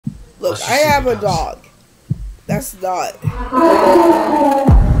Look, I have a dog. That's not.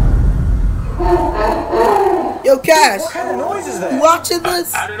 Yo, Cash. What kind of noise is that? You watching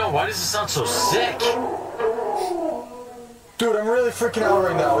this? I don't know. Why does it sound so sick? Dude, I'm really freaking out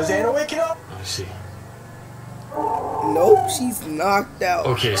right now. Is Anna waking up? Let me see. Nope, she's knocked out.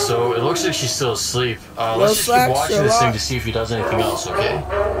 Okay, so it looks like she's still asleep. Let's just keep watching this thing to see if he does anything else, okay?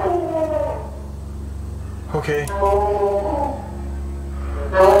 Okay.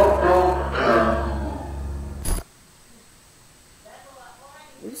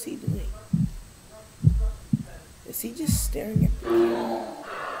 What is he doing? Is he just staring at the camera?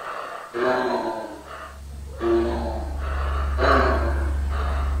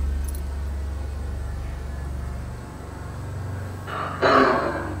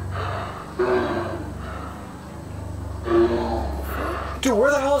 Dude,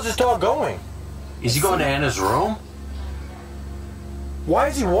 where the hell is this dog going? Is he going to Anna's room? Why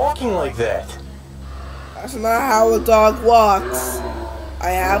is he walking like that? That's not how a dog walks. I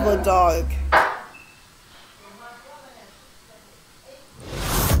have a dog.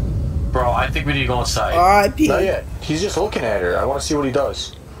 Bro, I think we need to go inside. R.I.P. Not yet. He's just looking at her. I want to see what he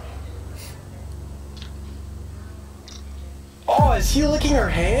does. Oh, is he licking her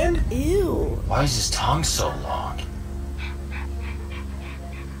hand? Ew. Why is his tongue so long?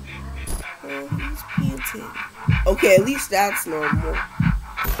 Oh, he's panting. Okay, at least that's normal. What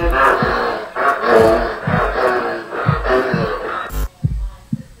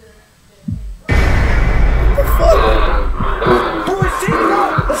the fuck? Dude, it's taking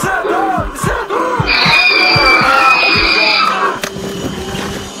up! It's that dog! It's that dog!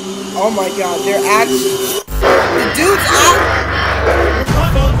 Oh my god, they're actually... The dude's out!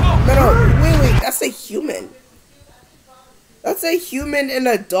 No, wait, that's a human. That's a human in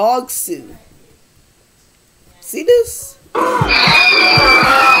a dog suit. See this? No.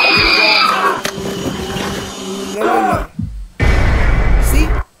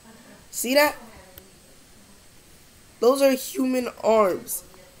 See that? Those are human arms.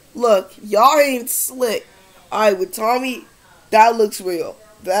 Look, y'all ain't slick. Alright, with Tommy, that looks real.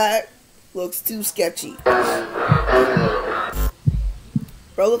 That looks too sketchy.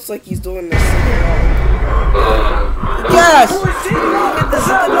 Bro looks like he's doing this singing wrong. Yes! Look at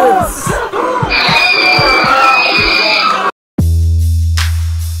this.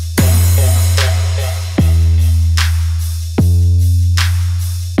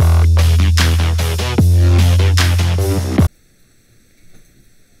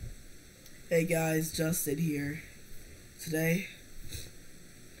 Hey guys, Justin here. Today,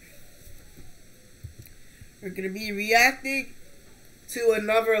 we're gonna be reacting to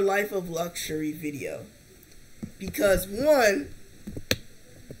another Life of Luxury video. Because one,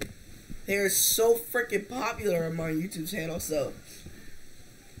 they're so freaking popular on my YouTube channel, so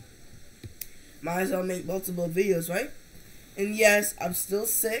might as well make multiple videos, right? And yes, I'm still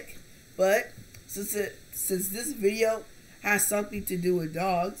sick, but since this video has something to do with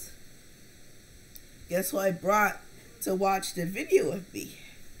dogs, guess who I brought to watch the video with me?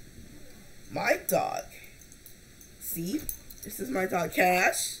 My dog. See? This is my dog,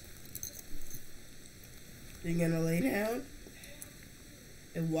 Cash. You're gonna lay down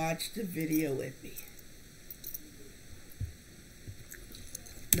and watch the video with me.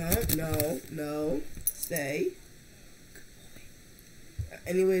 No. Stay.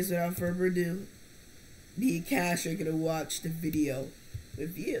 Anyways, without further ado, me and Cash are gonna watch the video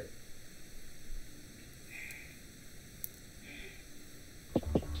with you.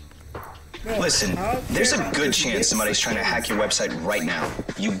 Listen, there's a good chance somebody's trying to hack your website right now.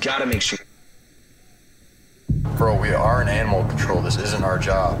 You gotta make sure. Bro, we are in animal control. This isn't our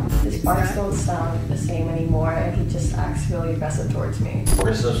job. His barks don't sound the same anymore, and he just acts really aggressive towards me. We're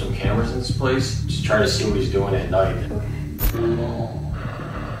gonna set up some cameras in this place. Just try to see what he's doing at night.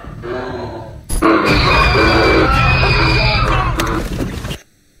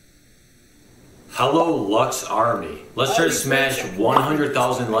 Hello, Lux Army. Let's try to smash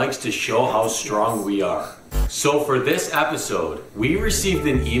 100,000 likes to show how strong we are. So for this episode, we received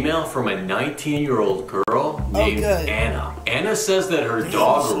an email from a 19-year-old girl named Anna. Anna says that her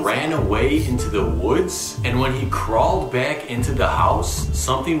dog ran away into the woods, and when he crawled back into the house,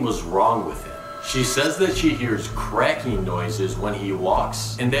 something was wrong with him. She says that she hears cracking noises when he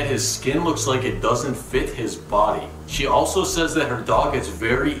walks, and that his skin looks like it doesn't fit his body. She also says that her dog gets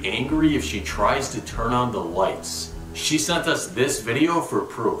very angry if she tries to turn on the lights. She sent us this video for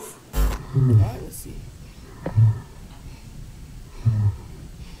proof.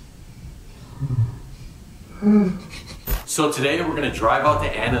 So today we're gonna drive out to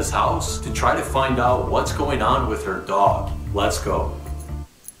Anna's house to try to find out what's going on with her dog. Let's go.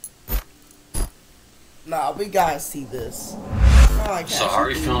 Nah, we gotta see this. So how are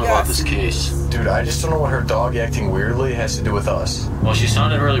you feeling about this case? Dude, I just don't know what her dog acting weirdly has to do with us. Well, she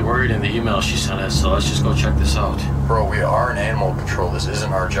sounded really worried in the email she sent us, so let's just go check this out. Bro, we are in animal control. This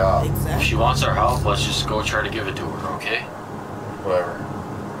isn't our job. If Exactly. she wants our help, let's just go try to give it to her, okay? Whatever.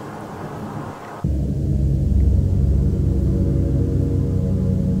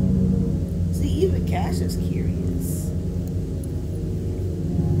 See, even Cash is curious.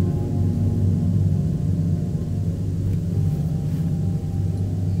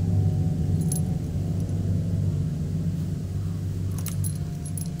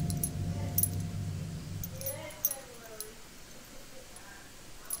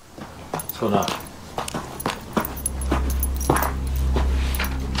 What's going on?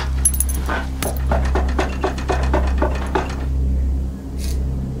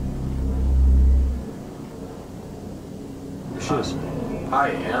 There she is. Hi,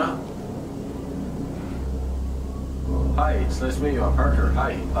 Anna. Hi, it's nice to meet you. I'm Parker.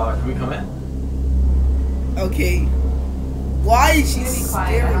 Hi. Can we come in? Okay. Why is she Be quiet.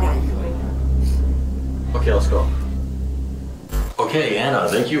 I staring don't at want you? you to wake up. Okay, let's go. Okay, Anna,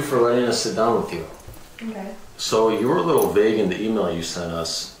 thank you for letting us sit down with you. Okay. So you were a little vague in the email you sent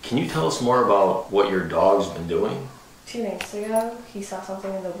us. Can you tell us more about what your dog's been doing? 2 nights ago, he saw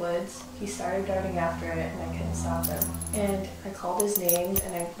something in the woods. He started darting after it, and I couldn't stop him. And I called his name,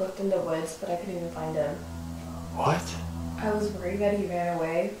 and I looked in the woods, but I couldn't even find him. What? I was worried that he ran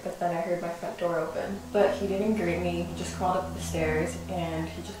away, but then I heard my front door open. But he didn't greet me. He just crawled up the stairs, and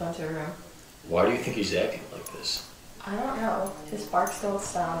he just went to a room. Why do you think he's acting like this? I don't know. His barks don't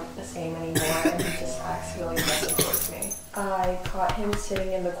sound the same anymore, and he just acts really aggressive towards me. I caught him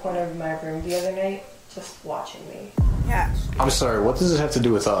sitting in the corner of my room the other night, just watching me. Cash. I'm sorry, what does it have to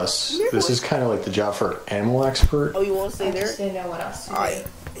do with us? This is kind of like the job for animal expert. Oh, you want to stay I there? just didn't know what else to do. Alright.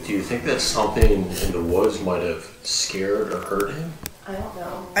 Do you think that something in the woods might have scared or hurt him? I don't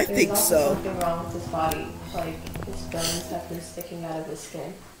know. I There's think also so. something wrong with his body. Like, his bones have been sticking out of his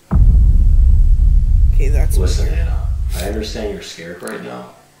skin. Okay, that's Listen, weird. Anna, I understand you're scared right now,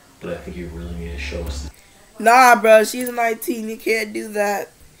 but I think you really need to show us Nah, bro, she's 19. You can't do that.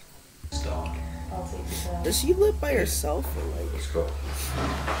 this dog. I'll take you to Does she live by herself or like? Let's go.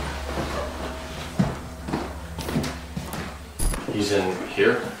 He's in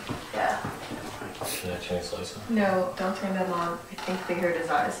here? Yeah. Can I change the lights on? No, don't turn them on. I think they hurt his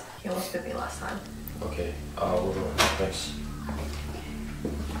eyes. He almost bit me last time. Okay, we'll go. Thanks.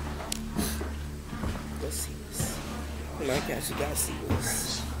 Let's see this. Oh my gosh, you gotta see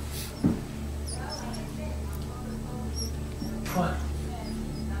this. What?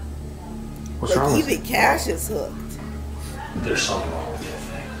 What's wrong Look, with even it? Cash is hooked. There's something wrong with that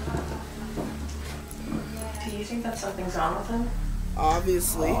thing. Do you think that something's wrong with him?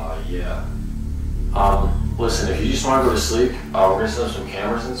 Obviously. Yeah. Listen, if you just want to go to sleep, we're gonna set up some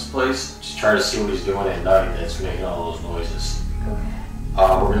cameras in this place. Just try to see what he's doing at night that's making all those noises. Okay.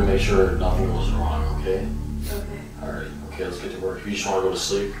 We're gonna make sure nothing goes wrong, okay? Okay. Alright, okay, let's get to work. If you just want to go to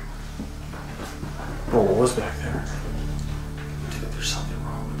sleep, Bro, what was back there? dude, there's something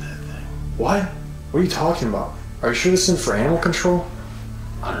wrong with that thing. What? What are you talking about? Are you sure this isn't for animal control?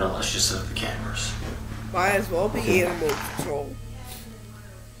 I don't know, let's just set up the cameras. Might as well be animal control.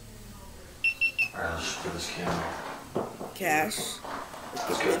 Alright, let's just put this camera. Cash. Let's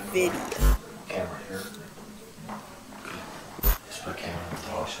Look go. at the video. Camera here. Okay. Let's put a camera in the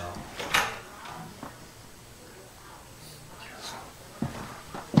dog show.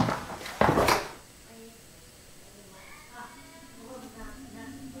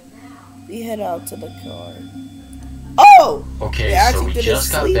 We head out to the car. Oh! Okay, They so actually we did a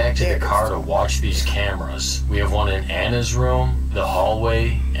just got sleep back to the there. car to watch these cameras. We have one in Anna's room, the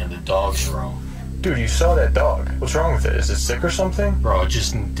hallway, and the dog's room. Dude, you saw that dog. What's wrong with it? Is it sick or something? Bro, it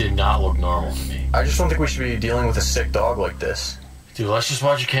just did not look normal to me. I just don't think we should be dealing with a sick dog like this. Dude, let's just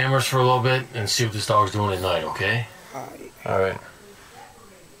watch the cameras for a little bit and see what this dog's doing at night, okay? Alright. Alright.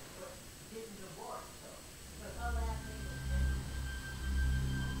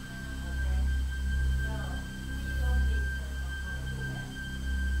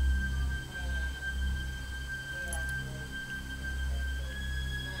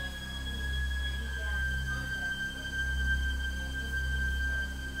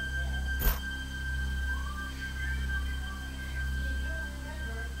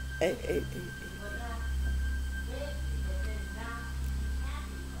 Hey.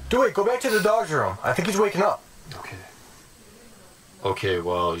 Dude, go back to the dog's room. I think he's waking up. Okay. Okay,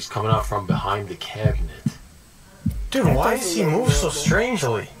 well, he's coming out from behind the cabinet. Dude, why does he move so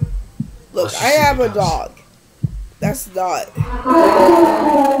strangely? Look, Let's I just see have what a he does. dog. That's not.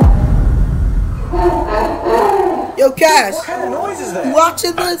 Cash, What kind of noise is you that?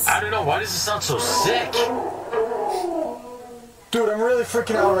 watching this? I don't know. Why does it sound so sick? Dude, I'm really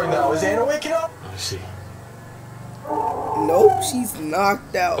freaking out right now. Is Anna waking up? Let me see. Nope, she's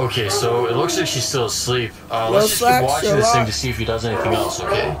knocked out. Okay, so it looks like she's still asleep. Well, Let's just keep Slack, watching chill this thing out. to see if he does anything else,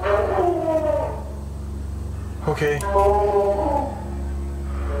 okay? Okay.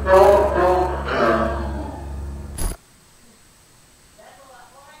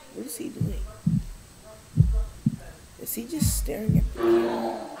 What is he doing? Is he just staring at the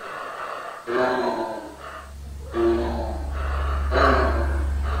camera?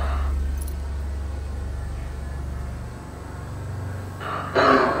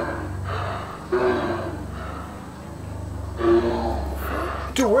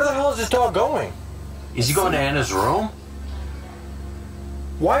 Dude, where the hell is this dog going? Is he going to Anna's room?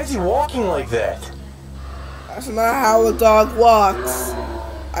 Why is he walking like that? That's not how a dog walks.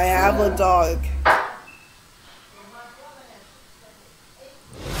 I have a dog.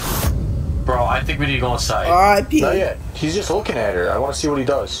 Bro, I think we need to go inside. R.I.P. Not yet. He's just looking at her. I want to see what he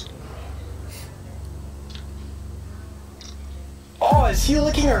does. Oh, is he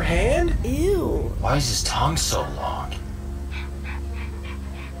licking her hand? Ew. Why is his tongue so long?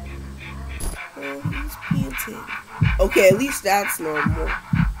 Oh, he's painting. Okay, at least that's normal.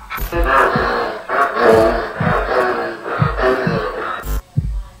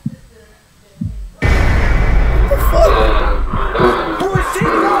 What the fuck? Boy,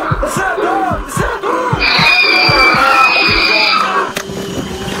 Steve, it's that dog! It's that dog!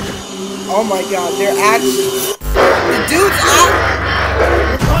 Oh my god, they're actually... The dude's out...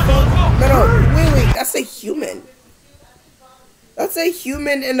 No, wait, that's a human. That's a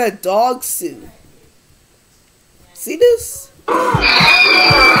human in a dog suit. See this?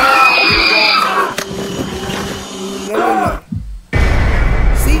 No.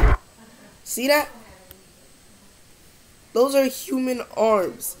 See that? Those are human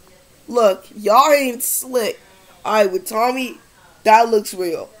arms. Look, y'all ain't slick. Alright, with Tommy, that looks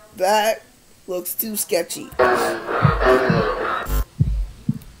real. That looks too sketchy.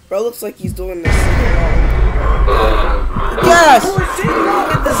 Bro looks like he's doing this thing wrong. Yes! Look at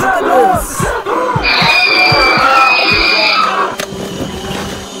this, look at this.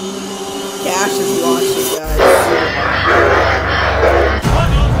 Cash is watching, guys.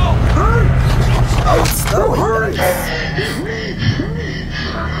 Oh, it's still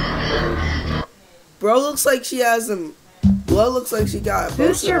Bro looks like she has him. Blood looks like she got.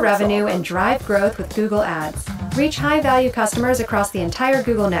 Boost your revenue and drive growth with Google Ads. Reach high-value customers across the entire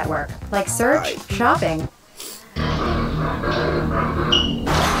Google network, like search, shopping.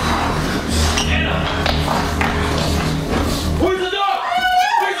 Where's the dog?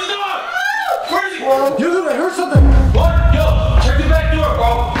 Where's the dog? Where's he? Dude, I heard something. What? Yo, check the back door,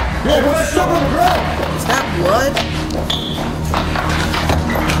 bro. Yo, what's stuff on the ground? Is that blood?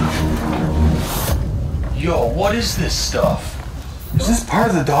 Yo, what is this stuff? Is this part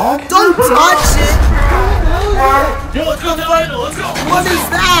of the dog? Don't touch it! Yo, let's go down. Let's go. What is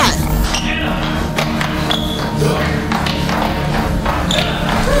that?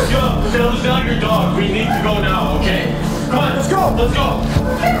 Yo, Phil, it's not your dog. We need to go now, okay? Come on, let's go. Let's go.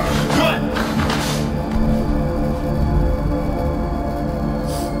 Come on.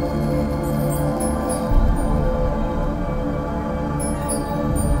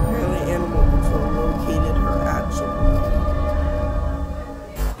 Apparently Animal Control located her actual.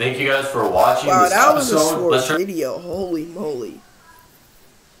 Thank you guys for watching Wow, this that was a episode. short Let's try. video. Holy moly.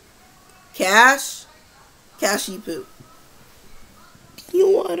 Cash? Cashy poop. You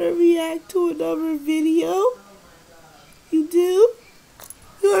want to react to another video? You do?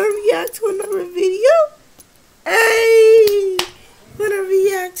 You want to react to another video? Hey! Want to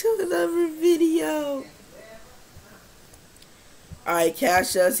react to another video? Alright, Cash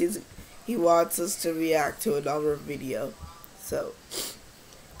says he wants us to react to another video. So,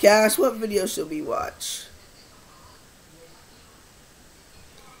 Cash, what video should we watch?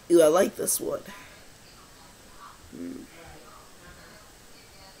 Ooh, I like this one.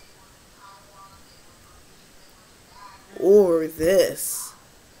 Or this.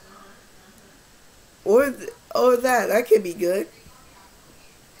 Or that. That could be good.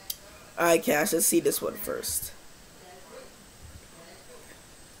 Alright, Cash, let's see this one first.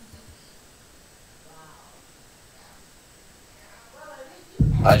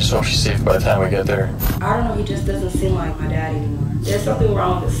 I just hope she's safe by the time we get there. I don't know, he just doesn't seem like my dad anymore. There's something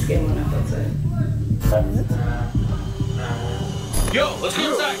wrong with his skin when I felt it. Yo, let's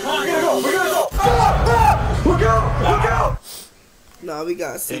go inside. Come on. We gotta go! Look out! Nah, we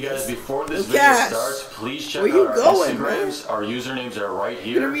gotta see Hey guys, this. before this Yo, video Cash, starts, please check where out you our going, Instagrams. Our usernames are right We're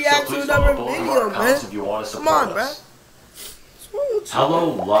here. gonna react so to please another follow both of video, our accounts man. if you want to Come support on, us. Hello,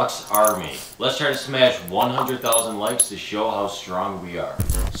 Lux Army. Let's try to smash 100,000 likes to show how strong we are.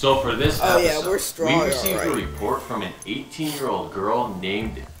 So for this episode, we're strong, we received alright. a report from an 18-year-old girl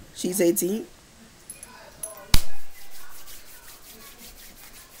named... She's 18?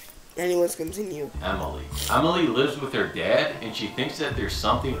 Anyone's continue. Emily. Emily lives with her dad, and she thinks that there's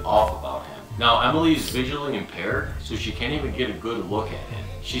something off about him. Now, Emily is visually impaired, so she can't even get a good look at him.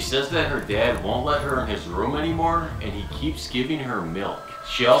 She says that her dad won't let her in his room anymore, and he keeps giving her milk.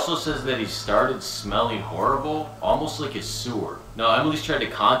 She also says that he started smelling horrible, almost like a sewer. Now, Emily's tried to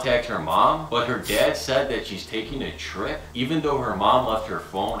contact her mom, but her dad said that she's taking a trip, even though her mom left her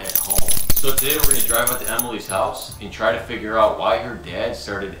phone at home. So today we're going to drive out to Emily's house and try to figure out why her dad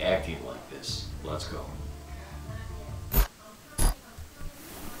started acting like this. Let's go.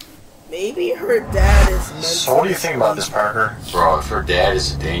 Maybe her dad is mentally... So what do you think about this, Parker? Bro, if her dad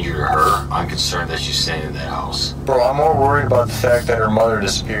is a danger to her, I'm concerned that she's staying in that house. Bro, I'm more worried about the fact that her mother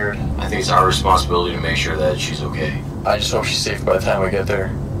disappeared. I think it's our responsibility to make sure that she's okay. I just hope she's safe by the time we get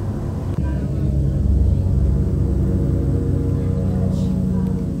there.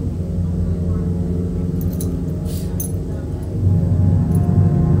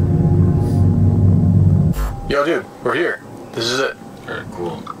 Yo, dude, we're here. This is it. Alright,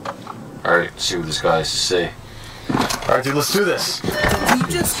 cool. Alright, see what this guy has to say. Alright, dude, let's do this. Did you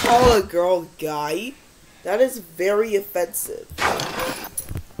just call a girl guy? That is very offensive.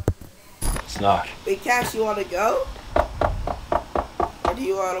 Let's knock. Wait, Cash, you want to go? Or do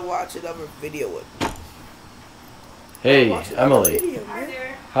you want to watch another video with me? Hey, Watch another Emily. video,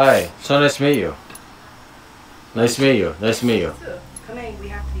 man. Hi, so nice to meet you. Nice to meet you. Nice to meet you. Come in, we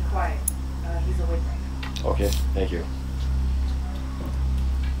have to be quiet. He's awake right now. Okay, thank you.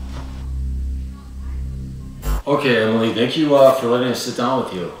 Okay, Emily, thank you for letting us sit down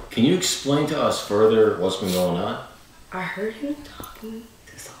with you. Can you explain to us further what's been going on? I heard him talking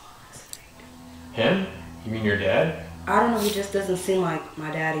to someone last night. Him? You mean your dad? I don't know, he just doesn't seem like my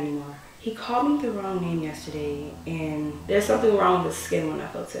dad anymore. He called me the wrong name yesterday, and there's something wrong with his skin when I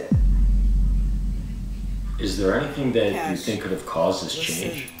felt it. Is there anything that you Cash. think could have caused this Listen.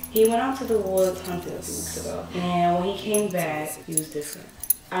 change? He went out to the woods hunting a few weeks ago, and when he came back, he was different.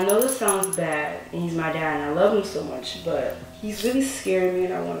 I know this sounds bad, and he's my dad, and I love him so much, but he's really scared me,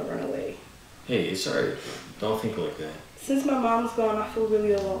 and I want to run away. Hey, it's alright. Don't think like that. Since my mom's gone, I feel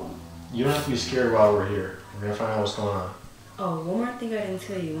really alone. You don't have to be scared while we're here. We're gonna find out what's going on. Oh, one more thing I didn't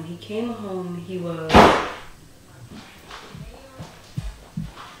tell you. When he came home, he was...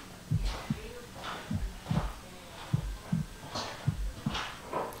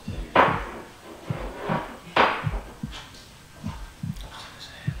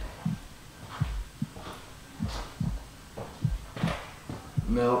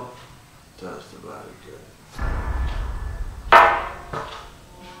 Milk does the body good.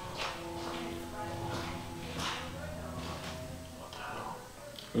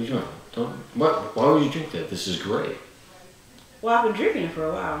 What are you doing? Why would you drink that? This is great. Well, I've been drinking it for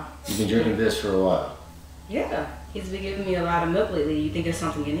a while. You've been drinking this for a while. Yeah, he's been giving me a lot of milk lately. You think there's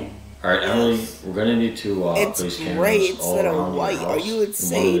something in it? Alright, Emily, we're gonna need to It's place gray cameras all instead of around white. your Are house you in one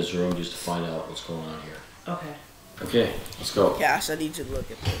insane? of this room just to find out what's going on here. Okay. Okay, let's go. Cash, I need you to look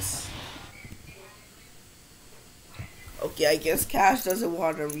at this. Okay, I guess Cash doesn't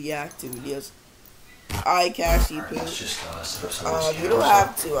want to react to videos. Alright, Cash, you Let's just set up some of these you don't cameras.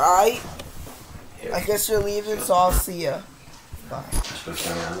 have to, alright? I guess you're leaving, so I'll see ya. Bye. Just put a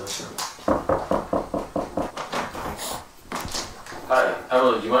camera in this room. Hi,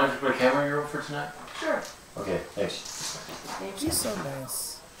 Emily, do you mind if you put a camera in your room for tonight? Sure. Okay, thanks. Thank you so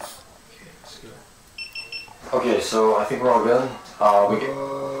nice. Okay, let's go. Okay, so I think we're all good. We get.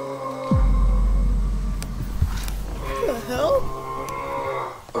 What the hell?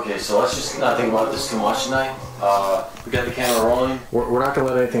 Okay, so let's just not think about this too much tonight. We got the camera rolling. We're not gonna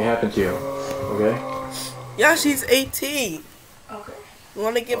let anything happen to you, okay? Yeah, she's 18. Okay. You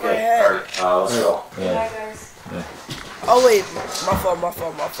want to give her a Okay, head? alright, let's go. Bye, Yeah. guys. Oh, wait. My fault.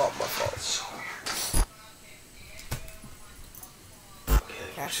 So weird. Okay,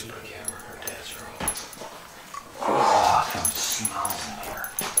 Cash. put a camera in her dad's room. Oh, that smells in here.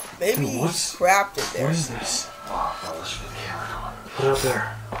 Maybe Dude, he what's- crapped it there. What is this? Oh, no, let's put the camera on. Put it up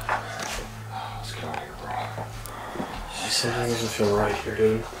there. Let's get out of here, bro. Something doesn't feel right here,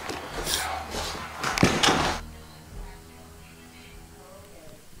 dude.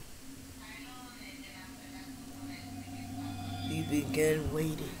 We begin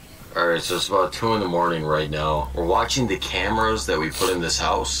waiting. Alright, so it's about 2 in the morning right now. We're watching the cameras that we put in this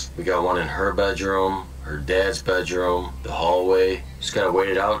house. We got one in her bedroom, her dad's bedroom, the hallway. Just gotta wait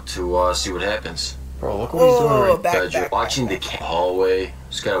it out to see what happens. Bro, look what he's doing right bedroom. Watching the hallway.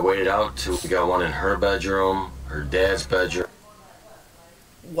 Just gotta wait it out till we got one in her bedroom, her dad's bedroom.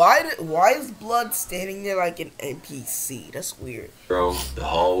 Why is Blood standing there like an NPC? That's weird. The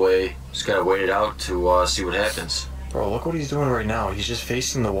hallway. Just gotta wait it out to see what happens. Bro, look what he's doing right now. He's just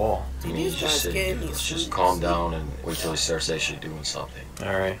facing the wall. Dude, He's just sitting there. Let's just calm down and wait till he starts actually doing something.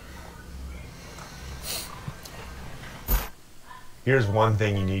 Alright. Here's one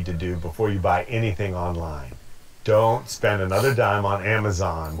thing you need to do before you buy anything online. Don't spend another dime on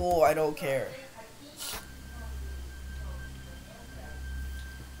Amazon. Cool, I don't care.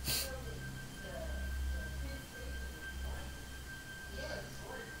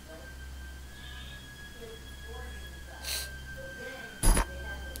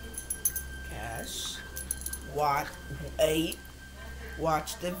 Cash. Watch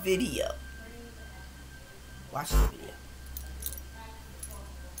the video. Watch the video.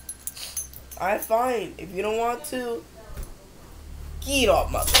 Alright, fine. If you don't want to, get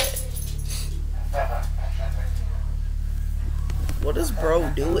off my bed. What is bro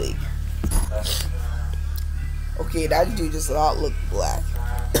doing? Okay, that dude does not look black.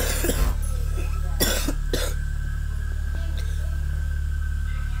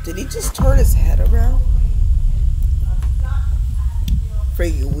 Did he just turn his head around?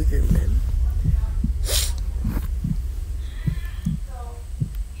 Freaking weird, man.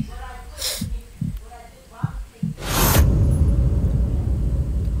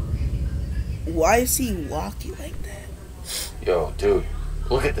 Why is he walking like that? Yo, dude,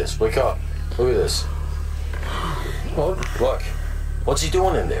 look at this. Wake up. Look at this. Look. What's he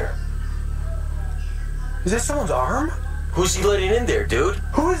doing in there? Is that someone's arm? Who's he letting in there, dude?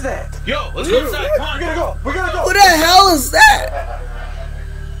 Who is that? Yo, let's go inside. Come on. We gotta go. We gotta go. Who the hell is that?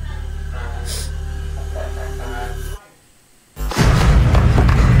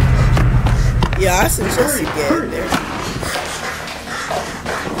 Yeah, I suggest you get in there.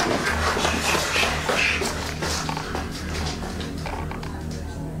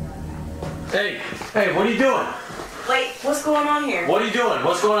 Hey, what are you doing? Wait, what's going on here? What are you doing?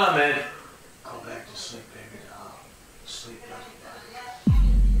 What's going on, man? Go back to sleep, baby doll. Sleep,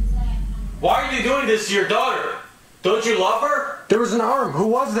 Why are you doing this to your daughter? Don't you love her? There was an arm. Who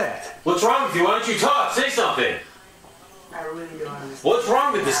was that? What's wrong with you? Why don't you talk? Say something. I really don't understand. What's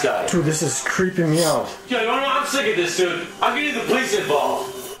wrong with this guy? Dude, this is creeping me out. Yo, you wanna know? I'm sick of this, dude. I'm getting the police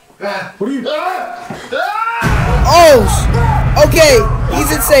involved. What are you... Oh, okay,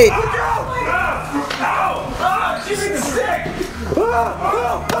 he's insane. She's in the stick!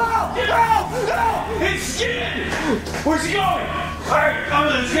 It's skin! Where's he going? Alright, come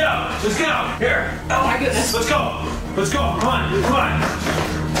on, let's get out. Let's get out. Here. Oh my goodness. Let's go. Let's go. Come on. Come on.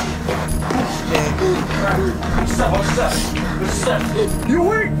 Step. You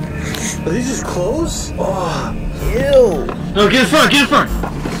wait! Are these just clothes? Oh. Ew. No, get in front. Get in front.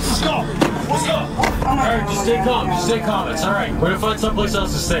 Let's go. Let's go. Alright, just stay calm. Just stay calm. It's alright. We're gonna find someplace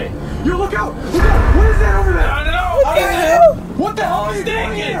else to stay. You look out! Look out! What is that over there? I don't know. What the hell? What the hell are you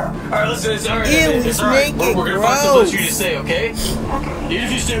doing here? Alright, listen, it's alright. Ew, It's he's alright. naked. We're gonna find someplace for you to Gross. stay, okay? Even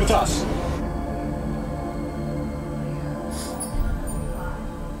if you stay with us.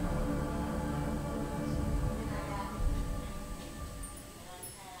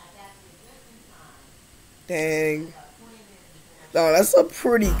 Dang. No, that's a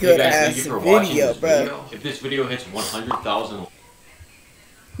pretty good ass video, bro. If this video hits 100,000,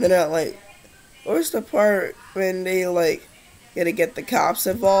 They're not like, where's the part when they like gotta get the cops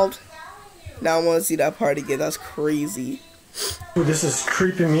involved? Now I want to see that part again. That's crazy. Dude, this is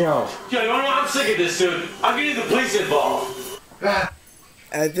creeping me out. yo, you wanna know? I'm sick of this, dude. I'm getting the police involved.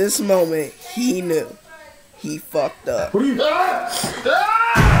 At this moment, he knew he fucked up. What are you...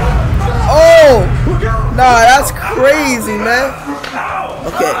 Oh! Nah, that's crazy, man.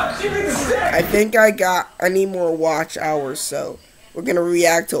 Okay. I think I need more watch hours, so we're gonna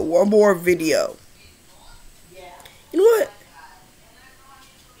react to one more video. You know what?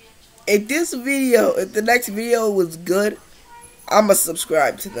 If the next video was good, I'ma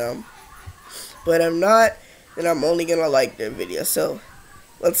subscribe to them. But if not, then I'm only gonna like their video. So,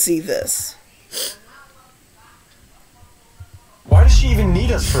 let's see this. Why does she even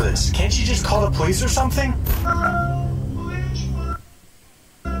need us for this? Can't she just call the police or something?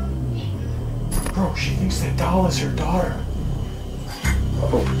 Bro, she thinks that doll is her daughter.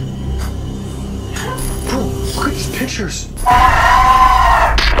 Oh. Bro, look at these pictures.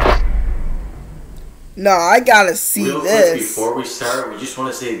 No, I gotta see Real this. quick, before we start, we just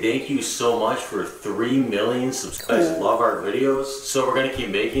want to say thank you so much for 3 million subscribers. Love our videos, so we're gonna keep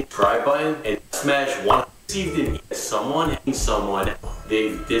making. Subscribe button and smash 1 received someone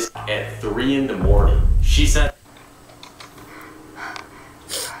this at 3 in the morning. She said.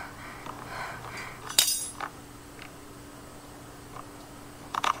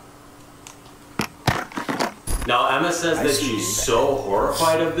 Now, Emma says that she's so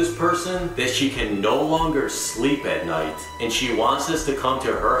horrified of this person that she can no longer sleep at night, and she wants us to come to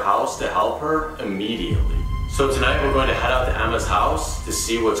her house to help her immediately. So tonight we're going to head out to Emma's house to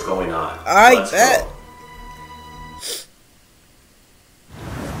see what's going on. I bet.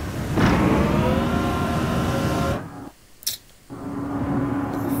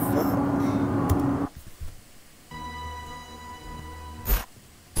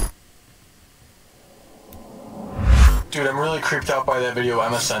 Dude, I'm really creeped out by that video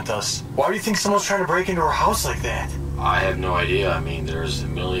Emma sent us. Why do you think someone's trying to break into her house like that? I have no idea. I mean, there's a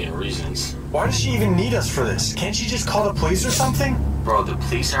million reasons. Why does she even need us for this? Can't she just call the police or something? Bro, the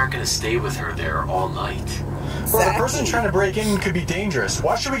police aren't gonna stay with her there all night. Bro, the person trying to break in could be dangerous.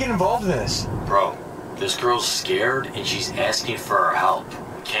 Why should we get involved in this? Bro, this girl's scared and she's asking for our help.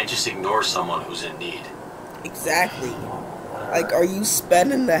 We can't just ignore someone who's in need. Exactly. Like, are you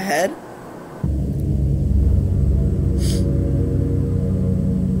spinning the head?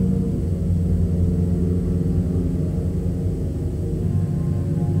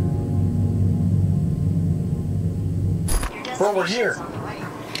 Bro, we're here.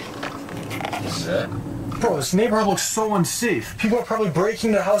 Is that? Bro, this neighborhood looks so unsafe. People are probably breaking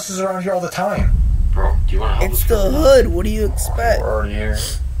into houses around here all the time. Bro, do you want to help us? It's the hood. What do you expect? We're already here.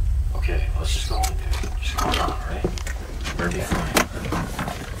 Okay, let's just go in, dude. Just calm down, right? We're gonna be fine.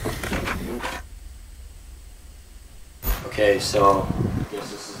 Okay, so I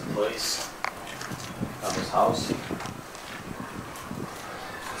guess this is the place. Emma's house.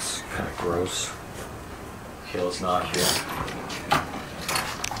 It's kind of gross. Okay, let's knock here.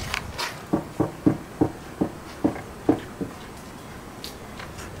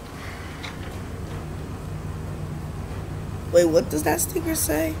 Wait, what does that sticker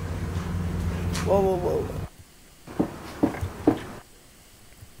say? Whoa, whoa, whoa.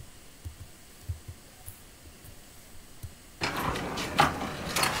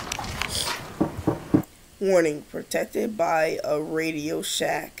 Warning, protected by a Radio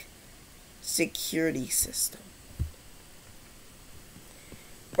Shack security system.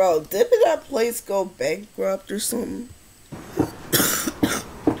 Bro, didn't that place go bankrupt or something?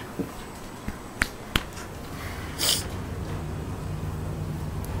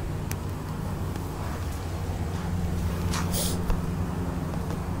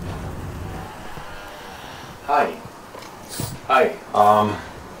 Hi. Hi.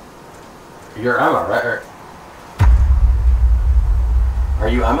 You're Emma, right? Are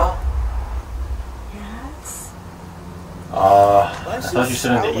you Emma? Yes. I thought you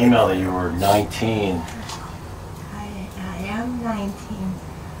said in the email that you were 19. I am 19.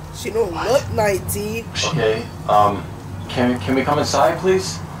 She don't look 19. Okay. Can we come inside,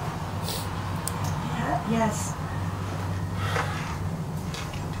 please? Yeah, yes.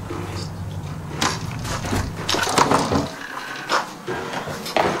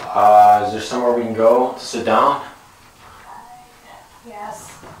 Is there somewhere we can go to sit down? Yes.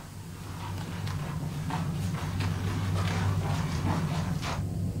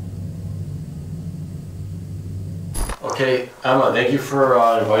 Okay, Emma, thank you for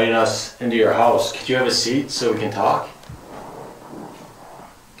inviting us into your house. Could you have a seat so we can talk?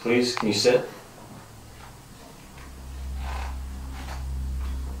 Please, can you sit?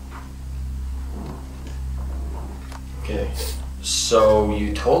 Okay. So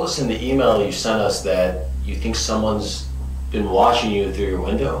you told us in the email you sent us that you think someone's been watching you through your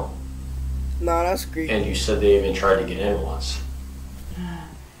window? Nah, that's creepy. And you said they even tried to get in once.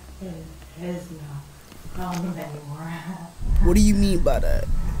 There's no problem anymore. What do you mean by that?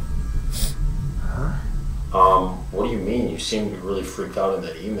 What do you mean? You seemed really freaked out in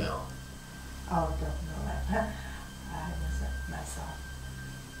that email. Oh, don't know that. I wasn't myself.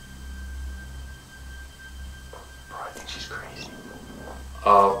 Bro, I think she's crazy.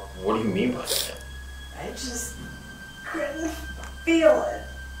 What do you mean by that? I just couldn't feel it.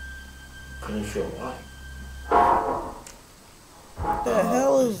 Couldn't feel what? What the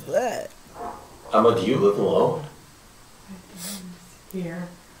hell is that? Emma, do you live alone? Here.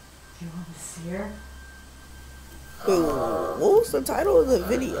 Do you want to see her? Wait, what was the title of the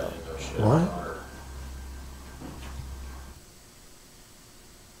video? What?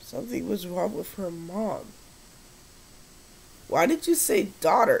 Something was wrong with her mom. Why did you say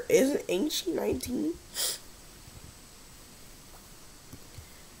daughter? Ain't she 19?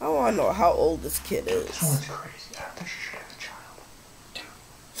 I want to know how old this kid is. Someone's crazy. I don't think she should have a child. Dude,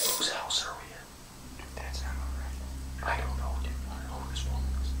 whose house are we in? Dude, that's not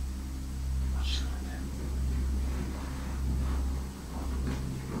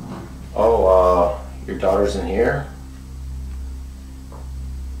daughter's in here?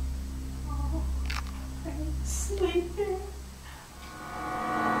 Sleeping.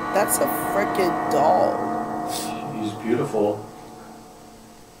 That's a freaking doll. She's beautiful.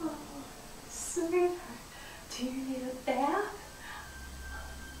 Sweetheart, do you need a bath?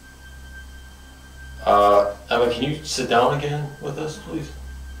 Emma, can you sit down again with us, please?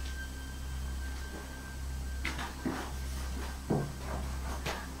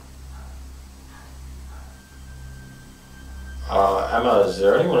 Emma, is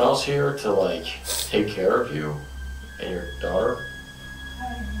there anyone else here to, like, take care of you and your daughter?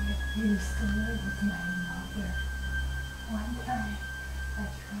 I used to live with my mother. One time, I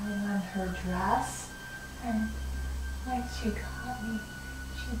tried on her dress, and when she caught me,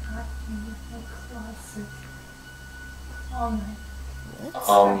 she locked me in the closet all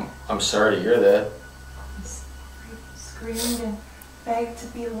night. I'm sorry to hear that. I screamed and begged to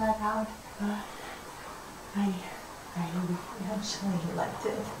be let out, but I eventually let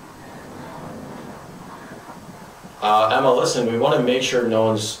it. Emma, listen, we want to make sure no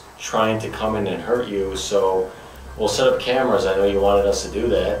one's trying to come in and hurt you, so we'll set up cameras. I know you wanted us to do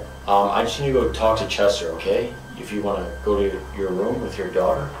that. I just need to go talk to Chester, okay? If you want to go to your room with your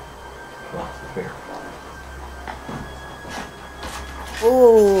daughter. Come on, come here.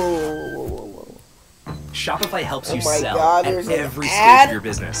 Oh. Shopify helps Oh you my sell God, at there's an every stage ad? of your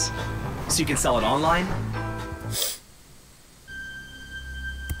business. So you can sell it online.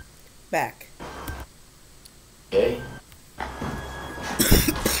 Back. Okay?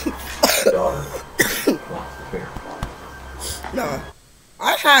 Daughter. Come on, come here. Nah,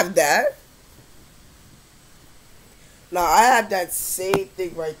 I have that. Nah, I have that same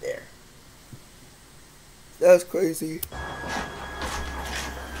thing right there. That's crazy.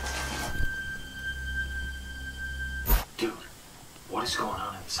 Dude, what is going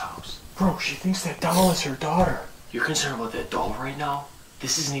on in this house? Bro, she thinks that doll is her daughter. You're concerned about that doll right now?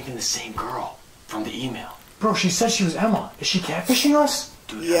 This isn't even the same girl from the email. Bro, she said she was Emma. Is she catfishing us?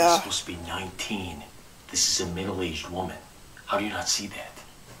 Dude, Yeah. Emma's supposed to be 19. This is a middle-aged woman. How do you not see that?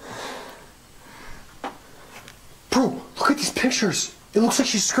 Bro, look at these pictures. It looks like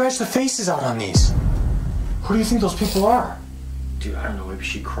she scratched the faces out on these. Who do you think those people are? Dude, I don't know. Maybe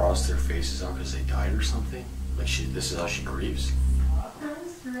she crossed their faces out because they died or something. Like this is how she grieves.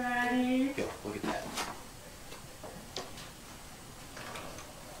 I'm ready. Yo, look at that.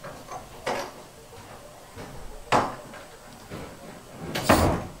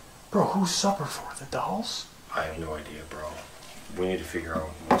 Bro, who's supper for? The dolls? I have no idea, bro. We need to figure out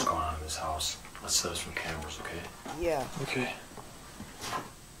what's going on in this house. Let's set up some cameras, okay? Yeah. Okay.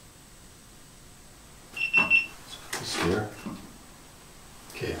 This here.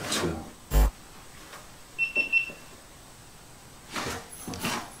 Okay, that's good.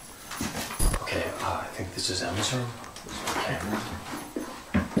 Okay, I think this is Emma's room. This is the camera.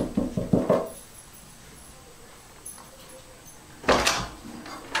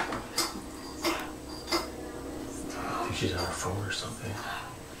 I think she's on her phone or something.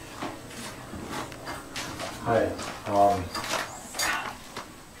 Hi, oh.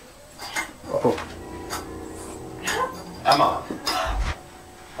 Emma,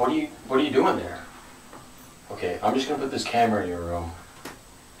 what are you doing there? Okay, I'm just gonna put this camera in your room.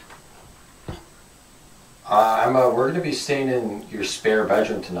 Emma, we're gonna be staying in your spare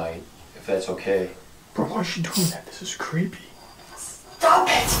bedroom tonight, if that's okay. Bro, why is she doing that? This is creepy. Stop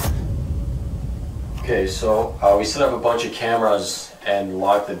it! Okay, so we set up a bunch of cameras and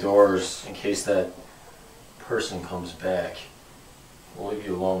lock the doors in case that person comes back. We'll leave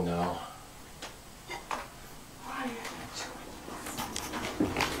you alone now.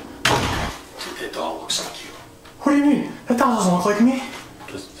 Dude, that doll looks like you. What do you mean? That doll doesn't look like me.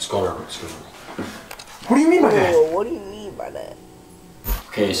 Let's go in our room. Let's go in our room. What do you mean by that? Whoa, what do you mean by that?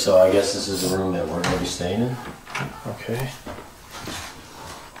 Okay, so I guess this is the room that we're gonna be staying in. Okay.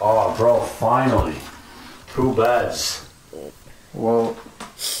 Oh, bro, finally. 2 beds. Well,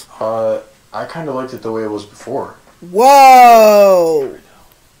 I kind of liked it the way it was before. Whoa!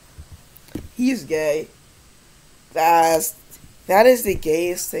 He's gay. That is the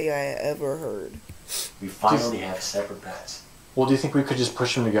gayest thing I ever heard. We finally have separate beds. Well, do you think we could just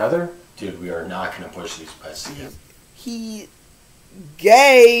push them together? Dude, we are not gonna push these beds together. He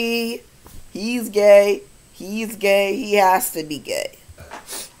gay. He's gay. He's gay. He has to be gay.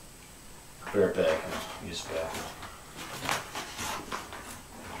 Be right back. Use the bathroom.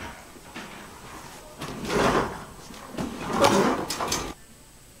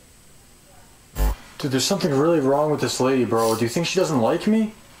 Dude, there's something really wrong with this lady, bro. Do you think she doesn't like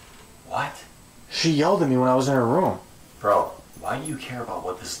me? What? She yelled at me when I was in her room. Bro, why do you care about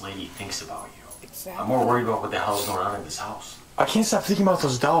what this lady thinks about you? I'm more worried about what the hell is going on in this house. I can't stop thinking about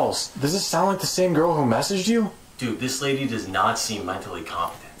those dolls. Does this sound like the same girl who messaged you? Dude, this lady does not seem mentally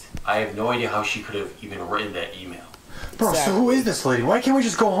competent. I have no idea how she could have even written that email. Bro, so who is this lady? Why can't we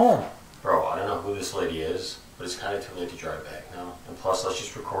just go home? Bro, I don't know who this lady is, but it's kind of too late to drive back now. And plus, let's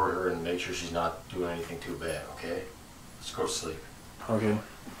just record her and make sure she's not doing anything too bad, okay? Let's go to sleep. Okay.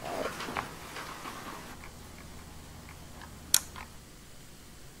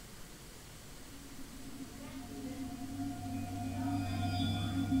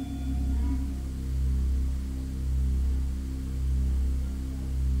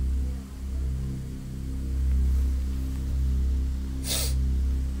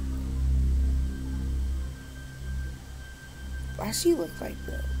 Why does she look like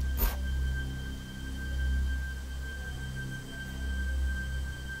that?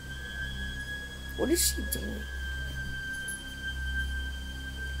 What is she doing?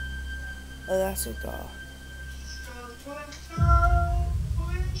 Oh, that's her doll.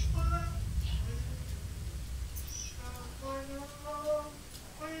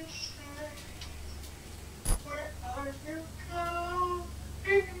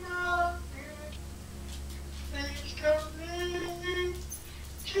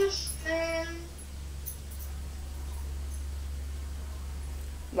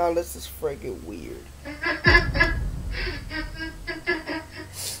 Now this is friggin' weird.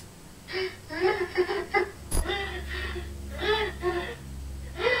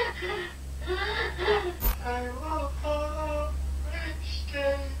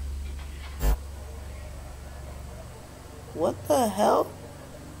 What the hell?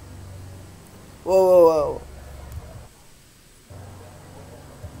 Whoa, whoa, whoa.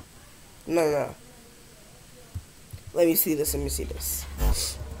 No. Let me see this,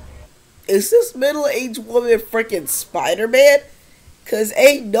 Is this middle-aged woman freaking Spider-Man? Cause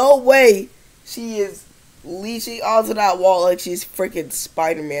ain't no way she is leeching onto that wall like she's freaking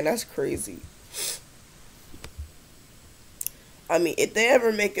Spider-Man. That's crazy. I mean, if they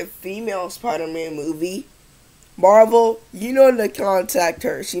ever make a female Spider-Man movie, Marvel, you know to contact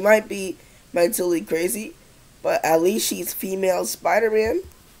her. She might be mentally crazy, but at least she's female Spider-Man.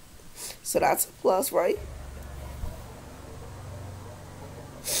 So that's a plus, right?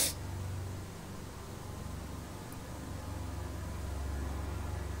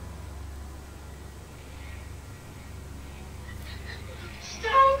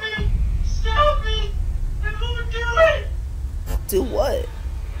 Stop me! I won't do it! Do what?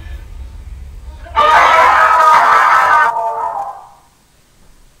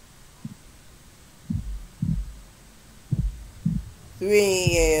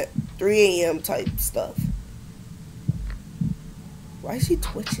 3 a.m. type stuff. Why is she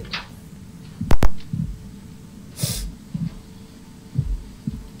twitching?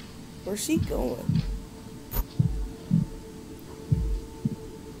 Where's she going?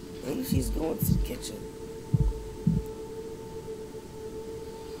 Maybe she's going to the kitchen.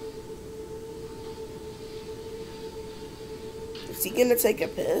 Is he gonna take a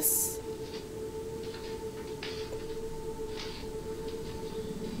piss?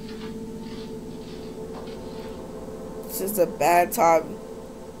 This is a bad time.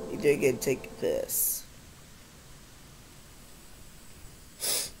 You're gonna take a piss.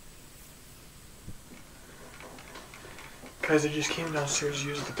 Guys, I just came downstairs to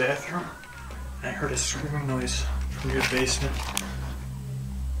use the bathroom, and I heard a screaming noise from your basement.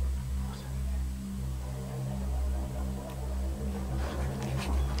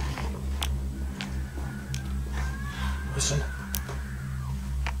 Listen.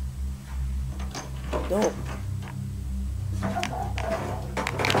 Don't.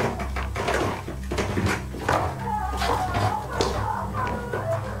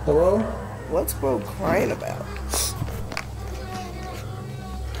 Hello? What's bro crying about?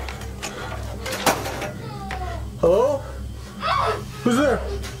 Hello? Who's there?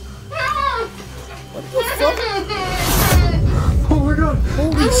 What the fuck? Oh my god.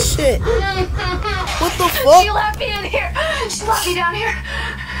 Holy shit. What the fuck? She left me in here. She left me down here.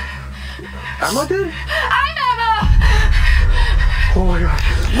 Emma did? I'm Emma. Oh my god.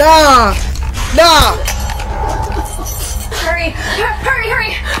 Nah. Hurry.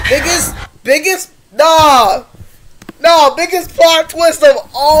 Biggest, nah. No, biggest plot twist of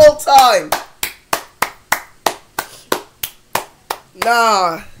all time.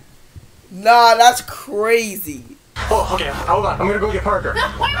 Nah, that's crazy. Oh, okay, hold on. I'm gonna go get Parker.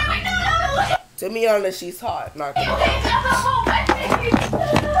 Wait, no. To be honest, she's hot. Not gonna lie.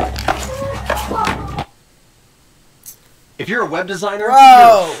 If you're a web designer, Bro, here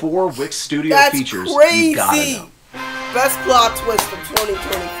are 4 Wix Studio that's features crazy. you gotta know. Best plot twist of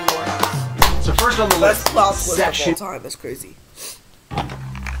 2024. So So first on the Best list, plot twist section. of all time. That's crazy.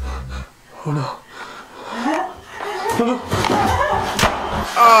 Oh no.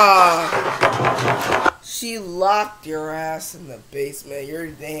 Ah, she locked your ass in the basement. You're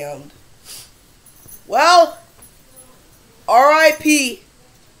damned. Well, R.I.P.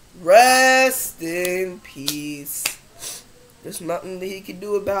 Rest in peace. There's nothing that he can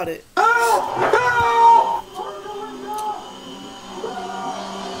do about it.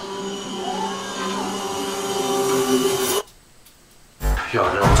 Yo,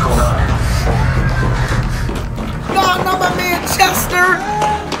 you know what's going on? No, not my man Chester. Yo,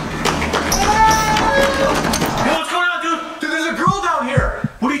 what's going on, dude? Dude, there's a girl down here.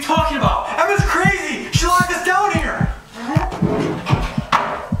 What are you talking about? Emma's crazy. She locked us down here.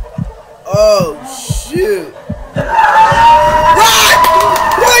 Oh shoot! Run!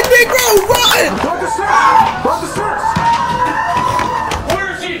 Run, Negro! Run! Run the stairs! Run the stairs!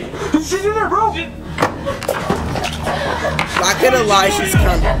 Where is she? She's in there, bro! Not gonna lie, she's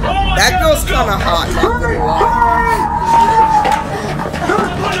kinda. That girl's kinda hot. Not gonna lie.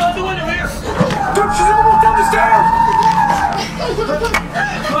 Out the window here. Dude, she's gonna walk down the stairs!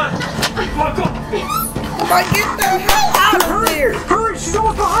 Come on. Come on, go. Come on, get the hell out of there! Hurry, she's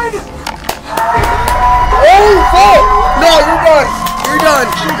almost behind us! Oh fuck! No, you're done. You're done.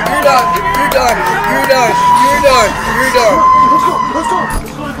 You're done. You're done. You're done. You're done. You're done. Let's go! Let's go!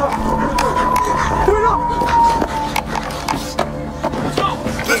 Hurry up!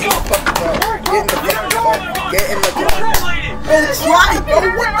 Get in the fucking car. Get in the fucking car. Get in the car. Oh, try, bro.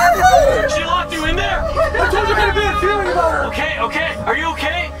 What the hell? She locked you in there. I told you I had a bad feeling about her! Okay, okay. Are you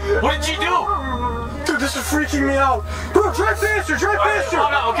okay? What did she do? Dude, this is freaking me out! Bro, drive faster! Drive faster!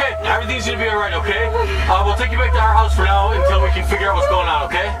 Calm down, okay? Everything's gonna be alright, okay? We'll take you back to our house for now until we can figure out what's going on,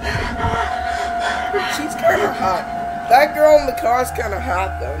 okay? She's kind of hot. That girl in the car is kind of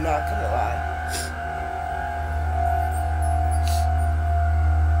hot, though. Not gonna lie.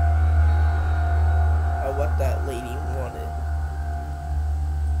 Or what that lady wanted.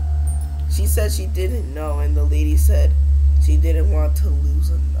 She said she didn't know, and the lady said she didn't want to lose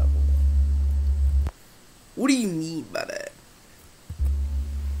another one. What do you mean by that?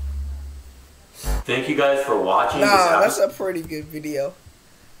 Thank you guys for watching this Nah, episode. that's a pretty good video.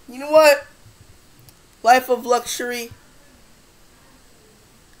 You know what? Life of Luxury.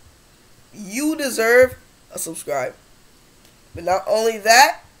 You deserve a subscribe. But not only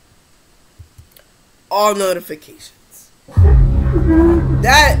that, all notifications.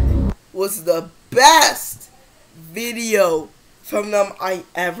 That was the best video from them I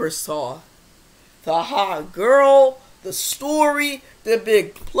ever saw. The hot girl, the story, the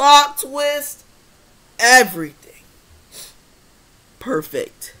big plot twist, everything.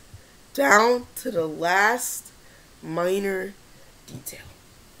 Perfect. Down to the last minor detail.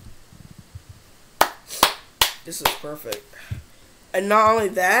 This is perfect. And not only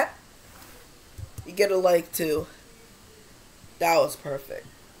that, you get a like too. That was perfect.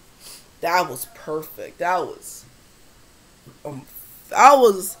 That was perfect. That was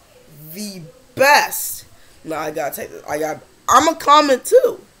the best. No, I gotta take this. I'm a comment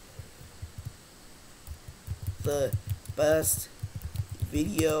too. The best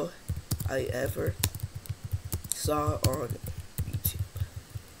video I ever saw on YouTube.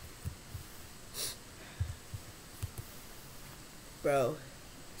 Bro.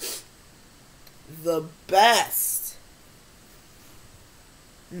 The best.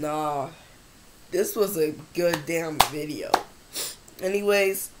 Nah. This was a good damn video.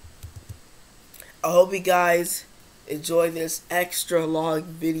 Anyways, I hope you guys enjoy this extra long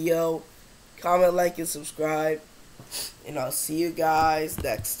video. Comment, like, and subscribe. And I'll see you guys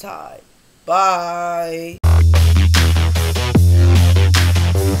next time. Bye.